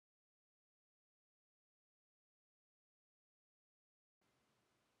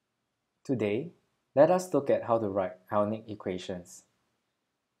Today, let us look at how to write ionic equations.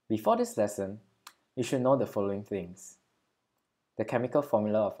 Before this lesson, you should know the following things: the chemical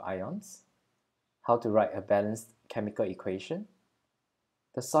formula of ions, how to write a balanced chemical equation,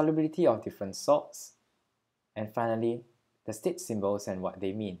 the solubility of different salts, and finally, the state symbols and what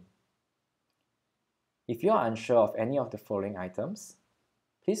they mean. If you are unsure of any of the following items,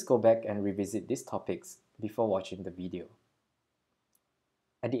 please go back and revisit these topics before watching the video.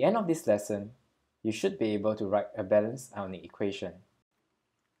 At the end of this lesson, you should be able to write a balanced ionic equation.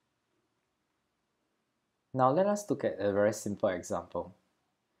 Now let us look at a very simple example: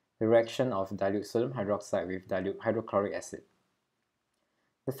 the reaction of dilute sodium hydroxide with dilute hydrochloric acid.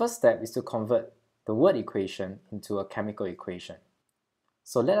 The first step is to convert the word equation into a chemical equation.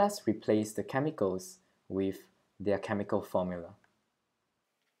 So let us replace the chemicals with their chemical formula.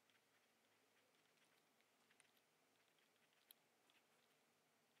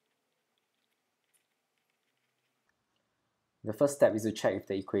 The first step is to check if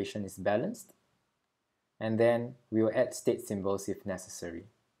the equation is balanced, and then we will add state symbols if necessary.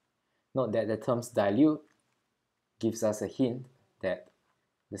 Note that the terms dilute gives us a hint that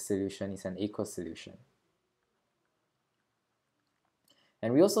the solution is an aqueous solution.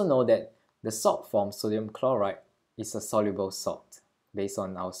 And we also know that the salt form sodium chloride is a soluble salt based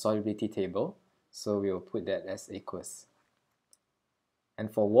on our solubility table, so we will put that as aqueous.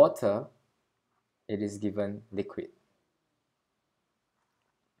 And for water, it is given liquid.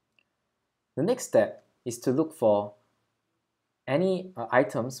 The next step is to look for any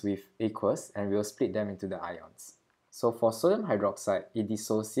items with aqueous, and we will split them into the ions. So for sodium hydroxide, it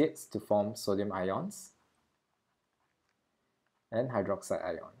dissociates to form sodium ions and hydroxide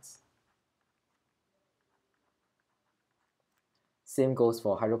ions. Same goes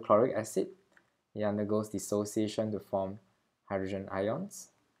for hydrochloric acid. It undergoes dissociation to form hydrogen ions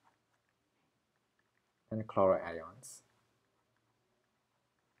and chloride ions.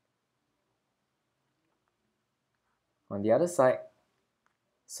 On the other side,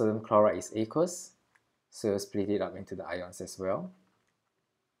 sodium chloride is aqueous, so we'll split it up into the ions as well.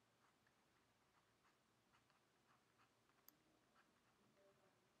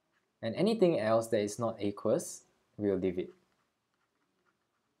 And anything else that is not aqueous, we'll leave it.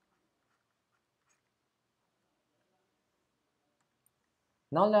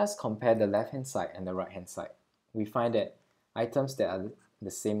 Now let us compare the left-hand side and the right-hand side. We find that items that are the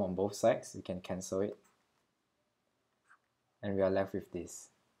same on both sides, we can cancel it, and we are left with this.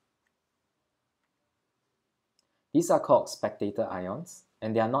 These are called spectator ions,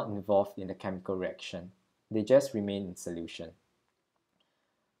 and they are not involved in the chemical reaction. They just remain in solution.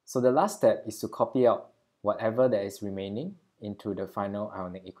 So the last step is to copy out whatever that is remaining into the final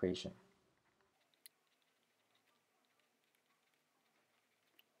ionic equation.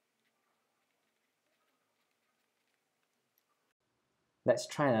 Let's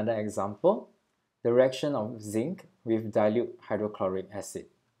try another example: the reaction of zinc with dilute hydrochloric acid.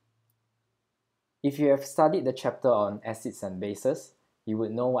 If you have studied the chapter on acids and bases, you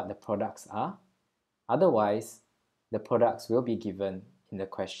would know what the products are. Otherwise, the products will be given in the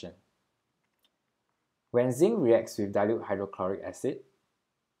question. When zinc reacts with dilute hydrochloric acid,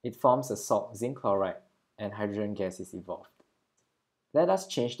 it forms a salt zinc chloride and hydrogen gas is evolved. Let us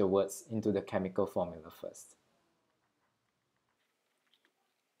change the words into the chemical formula first.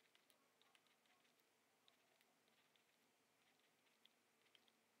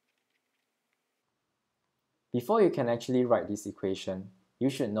 Before you can actually write this equation, you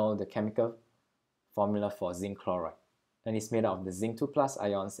should know the chemical formula for zinc chloride, and it's made up of the zinc 2+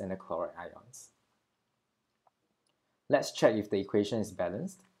 ions and the chloride ions. Let's check if the equation is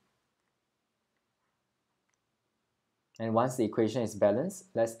balanced. And once the equation is balanced,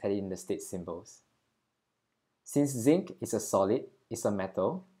 let's add in the state symbols. Since zinc is a solid, it's a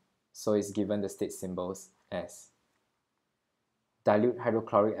metal, so it's given the state symbols as dilute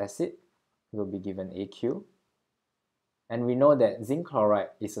hydrochloric acid will be given AQ. And we know that zinc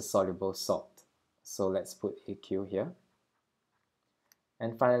chloride is a soluble salt, so let's put AQ here.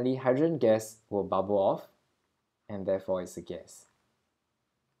 And finally, hydrogen gas will bubble off, and therefore it's a gas.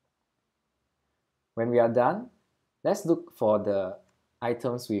 When we are done, let's look for the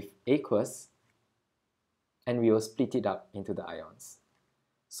items with aqueous, and we will split it up into the ions.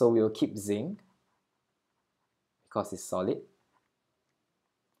 So we will keep zinc because it's solid.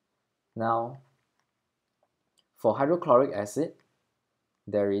 Now, for hydrochloric acid,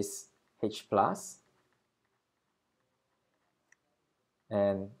 there is H+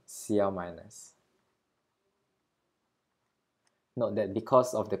 and Cl-. Note that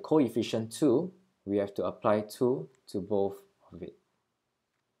because of the coefficient 2, we have to apply 2 to both of it.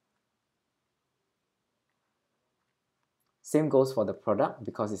 Same goes for the product.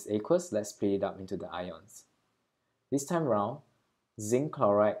 Because it's aqueous, let's split it up into the ions. This time round, zinc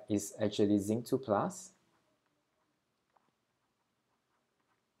chloride is actually zinc 2 plus,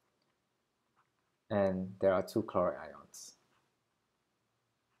 and there are 2 chloride ions.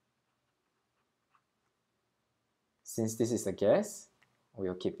 Since this is a gas,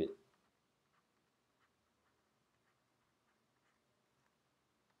 we'll keep it.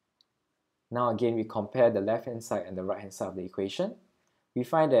 Now again, we compare the left-hand side and the right-hand side of the equation. We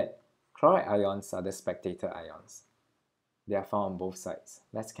find that chloride ions are the spectator ions. They are found on both sides.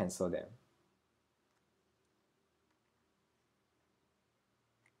 Let's cancel them.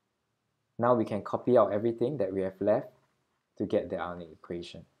 Now we can copy out everything that we have left to get the Ionic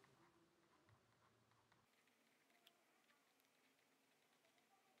equation.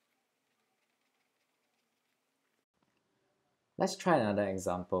 Let's try another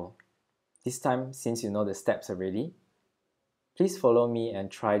example. This time, since you know the steps already, please follow me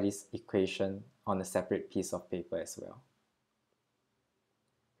and try this equation on a separate piece of paper as well.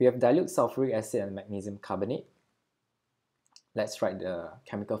 We have dilute sulfuric acid and magnesium carbonate. Let's write the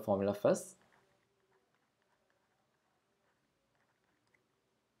chemical formula first.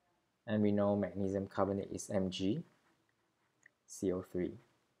 And we know magnesium carbonate is Mg CO3.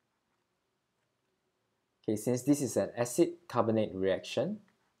 Okay, since this is an acid-carbonate reaction,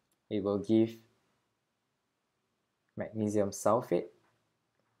 it will give magnesium sulfate,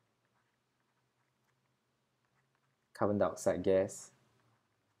 carbon dioxide gas,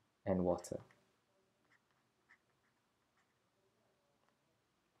 and water.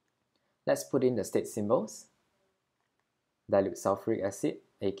 Let's put in the state symbols. Dilute sulfuric acid,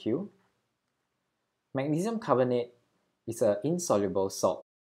 AQ. Magnesium carbonate is an insoluble salt.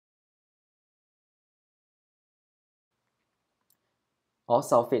 All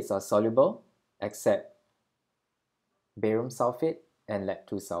sulfates are soluble except barium sulfate and lead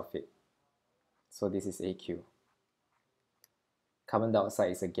 2 sulfate. So this is AQ. Carbon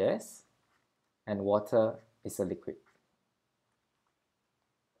dioxide is a gas and water is a liquid.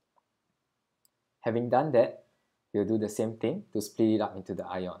 Having done that, we'll do the same thing to split it up into the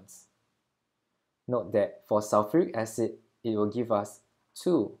ions. Note that for sulfuric acid, it will give us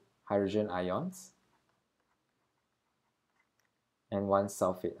 2 hydrogen ions and 1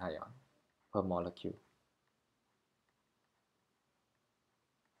 sulfate ion per molecule.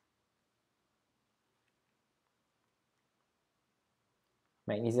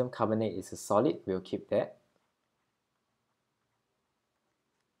 Magnesium carbonate is a solid, we'll keep that.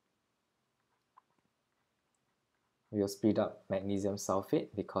 We'll split up magnesium sulfate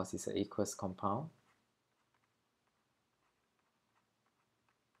because it's an aqueous compound.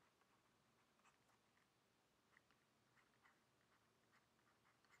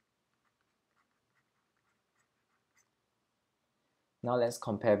 Now let's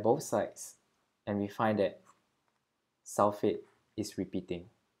compare both sides, and we find that sulfate is repeating.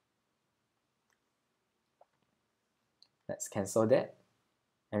 Let's cancel that,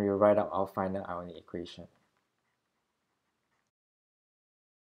 and we'll write out our final Ionic equation.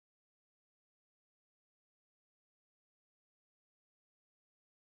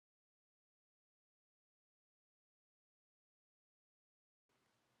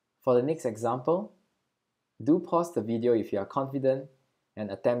 For the next example, do pause the video if you are confident and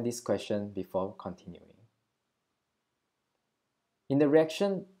attempt this question before continuing. In the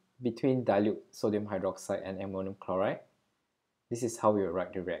reaction between dilute sodium hydroxide and ammonium chloride, this is how we will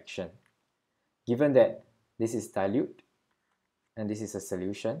write the reaction. Given that this is dilute and this is a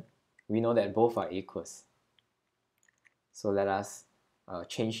solution, we know that both are aqueous. So let us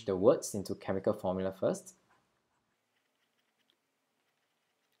change the words into chemical formula first.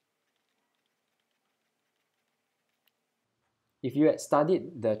 If you had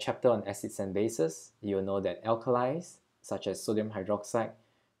studied the chapter on acids and bases, you will know that alkalis, such as sodium hydroxide,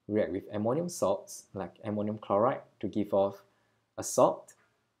 react with ammonium salts, like ammonium chloride, to give off a salt,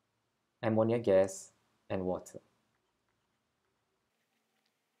 ammonia gas, and water.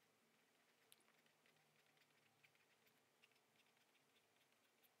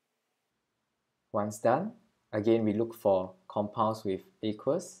 Once done, again we look for compounds with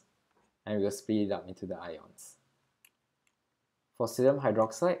aqueous, and we'll split it up into the ions. For sodium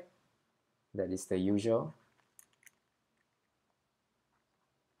hydroxide, that is the usual.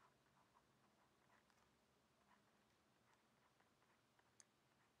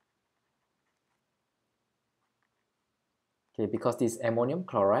 Okay, because this is ammonium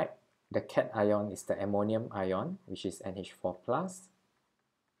chloride, the cation ion is the ammonium ion, which is NH4+,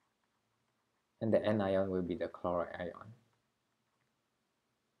 and the anion will be the chloride ion.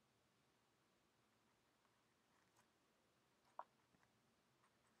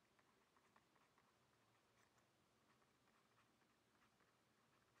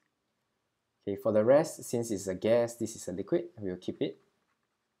 Okay, for the rest, since it's a gas, this is a liquid, we'll keep it.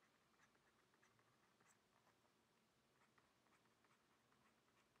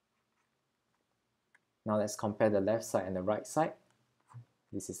 Now let's compare the left side and the right side.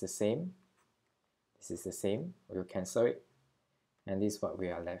 This is the same. This is the same. We'll cancel it. And this is what we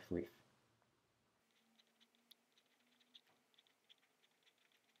are left with.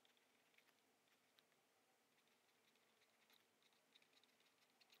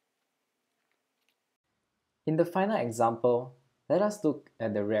 In the final example, let us look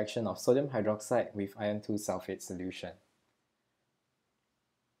at the reaction of sodium hydroxide with iron 2 sulfate solution.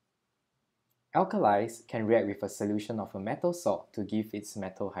 Alkalis can react with a solution of a metal salt to give its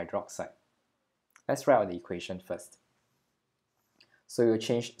metal hydroxide. Let's write out the equation first. So we'll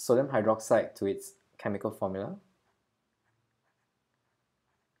change sodium hydroxide to its chemical formula.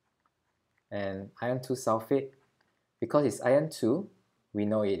 And iron 2 sulfate, because it's iron 2, we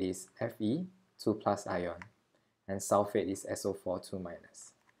know it is Fe, 2 plus ion, and sulfate is SO4, 2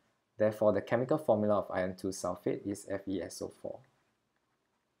 minus. Therefore, the chemical formula of iron 2 sulfate is FeSO4.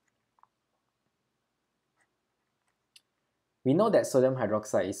 We know that sodium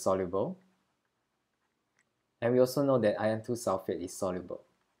hydroxide is soluble, and we also know that iron 2 sulfate is soluble.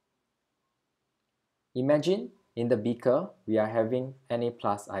 Imagine in the beaker we are having Na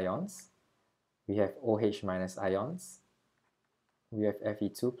plus ions, we have OH minus ions, we have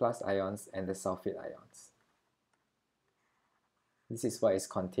Fe2 plus ions, and the sulfate ions. This is what is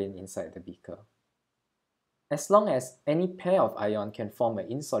contained inside the beaker. As long as any pair of ions can form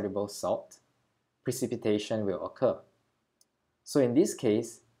an insoluble salt, precipitation will occur. So in this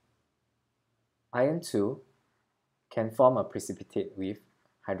case, iron 2 can form a precipitate with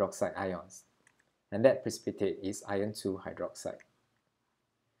hydroxide ions, and that precipitate is iron 2 hydroxide.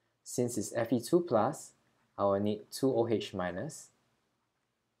 Since it's Fe2 plus, I will need 2 OH minus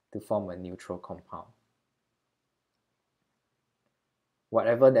to form a neutral compound.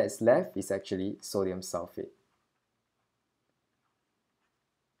 Whatever that's left is actually sodium sulfate.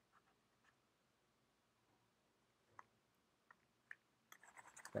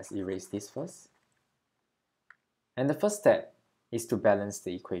 Let's erase this first. And the first step is to balance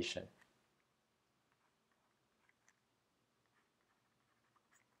the equation.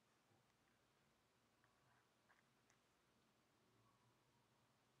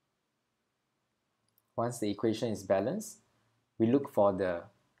 Once the equation is balanced, we look for the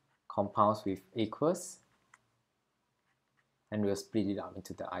compounds with aqueous, and we'll split it up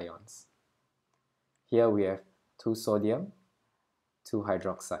into the ions. Here we have 2 sodium, 2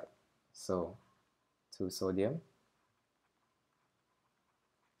 hydroxide. So 2 sodium,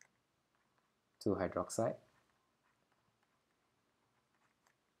 2 hydroxide,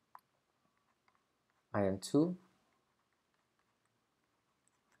 iron 2,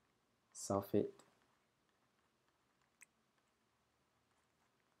 sulfate.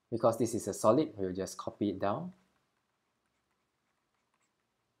 Because this is a solid, we'll just copy it down.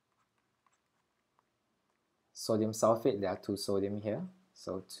 Sodium sulfate, there are 2 sodium here,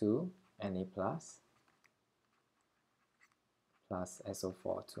 so 2 Na plus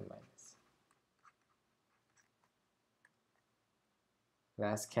SO4, 2 minus.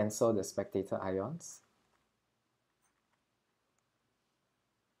 Let's cancel the spectator ions.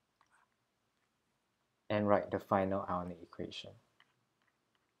 And write the final ionic equation.